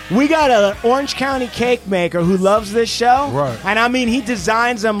 We got an Orange County cake maker who loves this show. Right. And I mean, he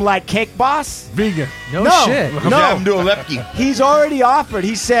designs them like Cake Boss. Vegan. No, No. shit. Come down and do a Lepke. He's already offered.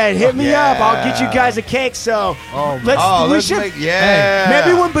 He said, hit me Yeah. up. I'll get you guys a cake. So Let's should, make, yeah.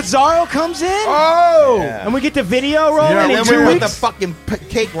 maybe when Bizarro comes in Oh. Yeah. and we get the video rolling Yeah, in And then 2 we put the weeks. fucking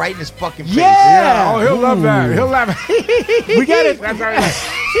cake right in his fucking face. Yeah. Oh, he'll love that. He'll love it. We got it. That's right.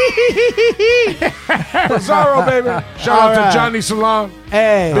 Bizarro, baby. Shout out All right. to Johnny Salon.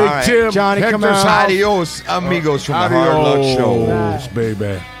 Hey, Big right. Tim. Johnny, come Hector's out. house. Adios, amigos from the Hard Luck Show. Adios,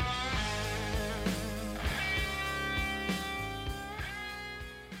 baby.